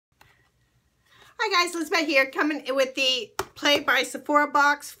Hi guys, Elizabeth here, coming with the Play by Sephora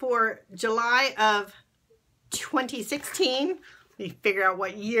box for July of 2016. Let me figure out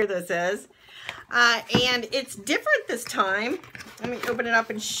what year this is. And it's different this time. Let me open it up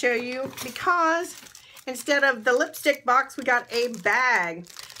and show you, because instead of the lipstick box, we got a bag.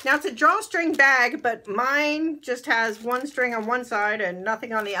 Now it's a drawstring bag, but mine just has one string on one side and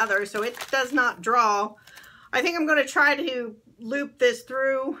nothing on the other, so it does not draw. I think I'm going to try to loop this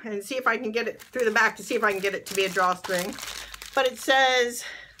through and see if I can get it through the back to see if I can get it to be a drawstring. But it says,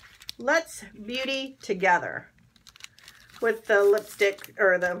 "Let's beauty together," with the lipstick,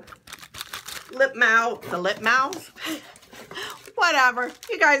 or the lip mouth, whatever.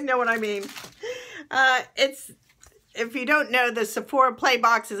 You guys know what I mean. If you don't know, the Sephora Play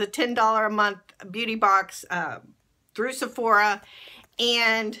box is a $10 a month beauty box through Sephora,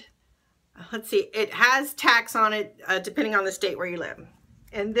 and let's see, it has tax on it depending on the state where you live.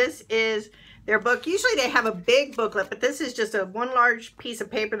 And this is their book. Usually they have a big booklet, but this is just one large piece of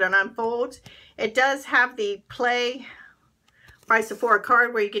paper that unfolds. It does have the Play by Sephora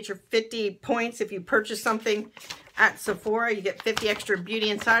card where you get your 50 points if you purchase something at Sephora. You get 50 extra Beauty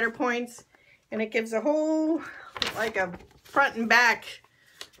Insider points. And it gives a whole, like a front and back,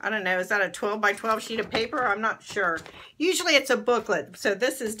 I don't know, is that a 12 by 12 sheet of paper? I'm not sure. Usually it's a booklet, so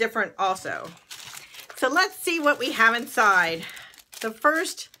this is different also. So let's see what we have inside. The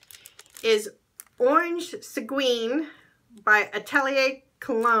first is Orange Sanguine by Atelier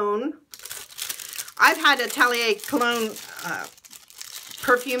Cologne. I've had Atelier Cologne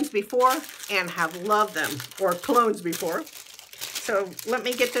perfumes before and have loved them, or colognes before. So let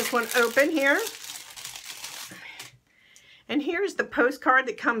me get this one open here. And here's the postcard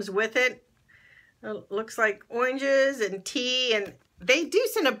that comes with it. It looks like oranges and tea, and they do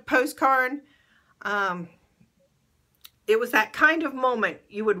send a postcard. It was that kind of moment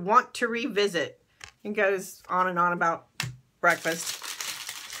you would want to revisit. It goes on and on about breakfast.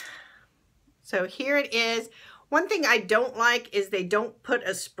 So here it is. One thing I don't like is they don't put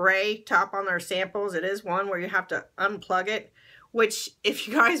a spray top on their samples. It is one where you have to unplug it, which if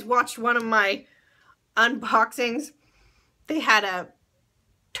you guys watched one of my unboxings, they had a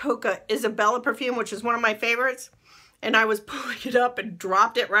Toca Isabella perfume, which is one of my favorites, and I was pulling it up and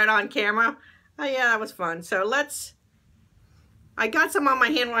dropped it right on camera. Oh yeah, that was fun. So I got some on my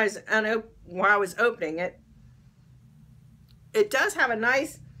hand while I was opening it. It does have a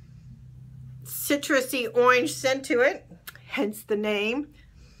nice citrusy orange scent to it, hence the name.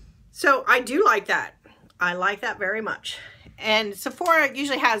 So I do like that. I like that very much. And Sephora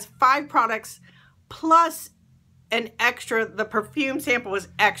usually has 5 products plus an extra. The perfume sample is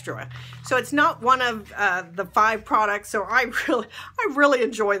extra, so it's not one of the 5 products. So I really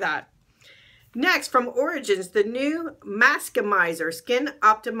enjoy that. Next, from Origins, the new Maskimizer Skin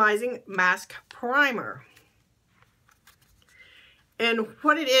Optimizing Mask Primer. And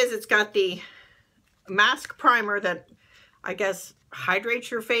what it is, it's got the mask primer that I guess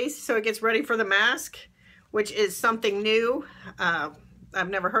hydrates your face so it gets ready for the mask, which is something new. I've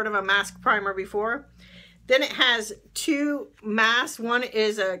never heard of a mask primer before. Then it has 2 masks. One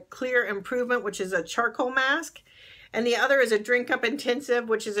is a Clear Improvement, which is a charcoal mask. And the other is a Drink Up Intensive,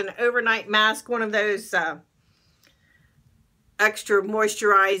 which is an overnight mask, one of those extra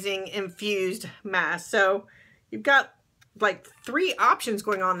moisturizing infused masks. So you've got like 3 options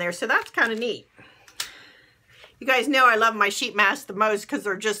going on there. So that's kind of neat. You guys know I love my sheet masks the most because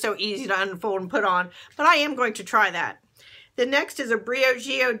they're just so easy to unfold and put on. But I am going to try that. The next is a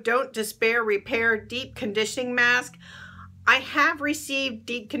Briogeo Don't Despair Repair Deep Conditioning Mask. I have received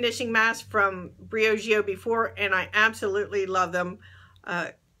deep conditioning masks from Briogeo before, and I absolutely love them.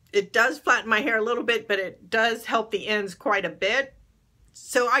 It does flatten my hair a little bit, but it does help the ends quite a bit.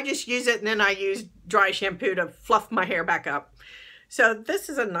 So I just use it, and then I use dry shampoo to fluff my hair back up. So this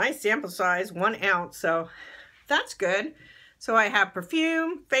is a nice sample size, 1 ounce, so that's good. So I have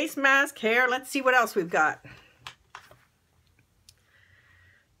perfume, face mask, hair. Let's see what else we've got.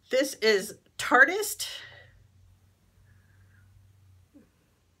 This is Tartist.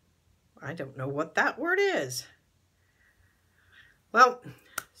 I don't know what that word is. Well,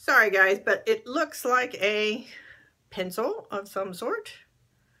 sorry guys, but it looks like a pencil of some sort.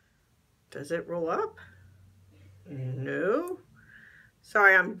 Does it roll up? No.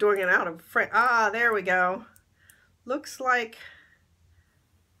 Sorry, I'm doing it out of frame. Ah, there we go. Looks like,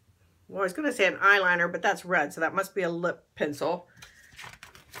 well, I was going to say an eyeliner, but that's red, so that must be a lip pencil.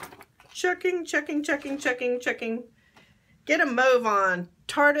 Checking. Get a mauve on.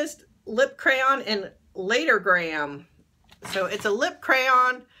 Tartist Lip Crayon in Latergram. So it's a lip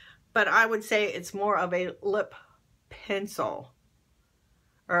crayon, but I would say it's more of a lip pencil.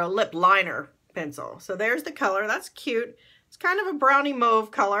 or a lip liner pencil. So there's the color. That's cute. It's kind of a brownie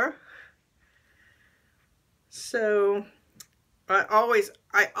mauve color. So I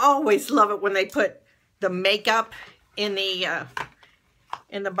always love it when they put the makeup in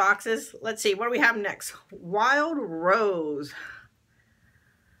the boxes. Let's see, what do we have next? Wild Rose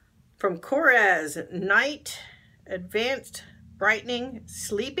from Korres Night Advanced Brightening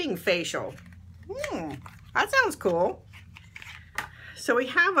Sleeping Facial. That sounds cool. So we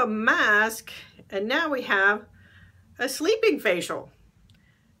have a mask, and now we have a sleeping facial.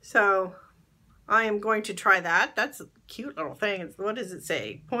 So I am going to try that. That's a cute little thing. What does it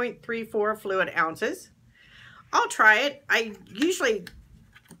say? 0.34 fluid ounces. I'll try it. I usually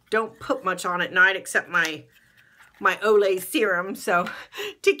don't put much on at night except my Olay serum, so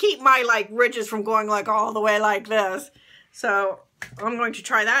to keep my like ridges from going like all the way like this. So I'm going to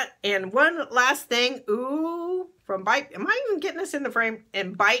try that. And one last thing, ooh, from Bite. Am I even getting this in the frame?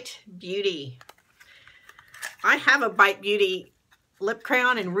 And Bite Beauty. I have a Bite Beauty lip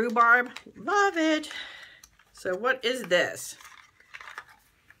crayon in rhubarb. Love it. So what is this?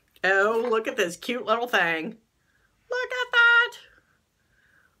 Oh, look at this cute little thing. Look at that.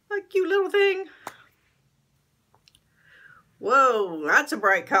 A cute little thing. Whoa, that's a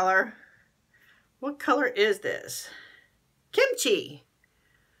bright color. What color is this? Kimchi.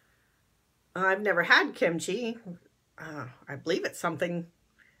 I've never had kimchi. I believe it's something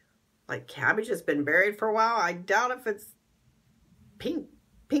like cabbage that's been buried for a while. I doubt if it's pink,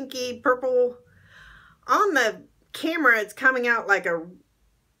 pinky, purple. On the camera, it's coming out like a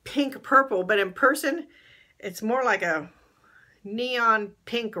pink purple, but in person, it's more like a neon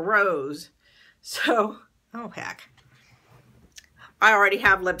pink rose. So, oh heck. I already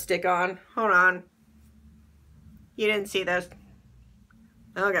have lipstick on. Hold on. You didn't see this.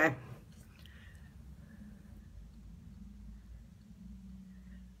 Okay.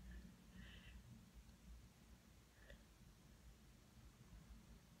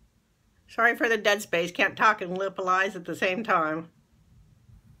 Sorry for the dead space. Can't talk and lippalize at the same time.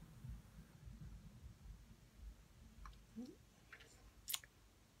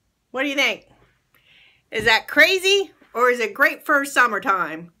 What do you think? Is that crazy or is it great for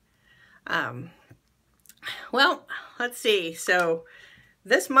summertime? Well, let's see. So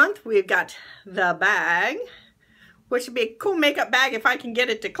this month we've got the bag, which would be a cool makeup bag if I can get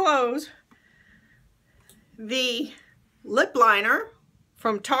it to close. The lip liner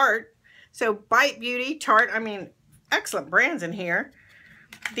from Tarte. So Bite Beauty, Tarte, I mean, excellent brands in here.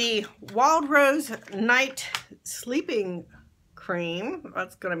 The Wild Rose Night Sleeping Cream.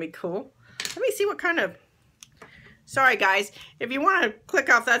 That's going to be cool. Let me see what kind of... Sorry, guys. If you want to click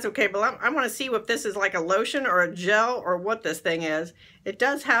off, that's okay. But I want to see if this is like a lotion or a gel or what this thing is. It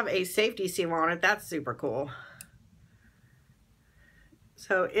does have a safety seal on it. That's super cool.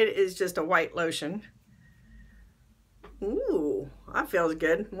 So it is just a white lotion. Ooh, that feels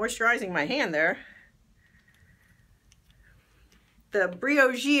good. Moisturizing my hand there. The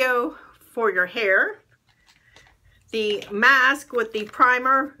Briogeo for your hair. The mask with the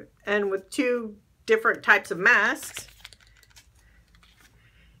primer and with two different types of masks.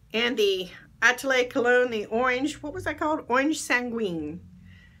 And the Atelier Cologne, the orange, what was that called? Orange Sanguine.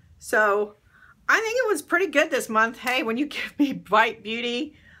 So I think it was pretty good this month. Hey, when you give me Bite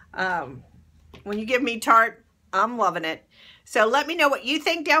Beauty, when you give me Tarte, I'm loving it. So let me know what you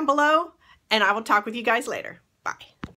think down below, and I will talk with you guys later. Bye.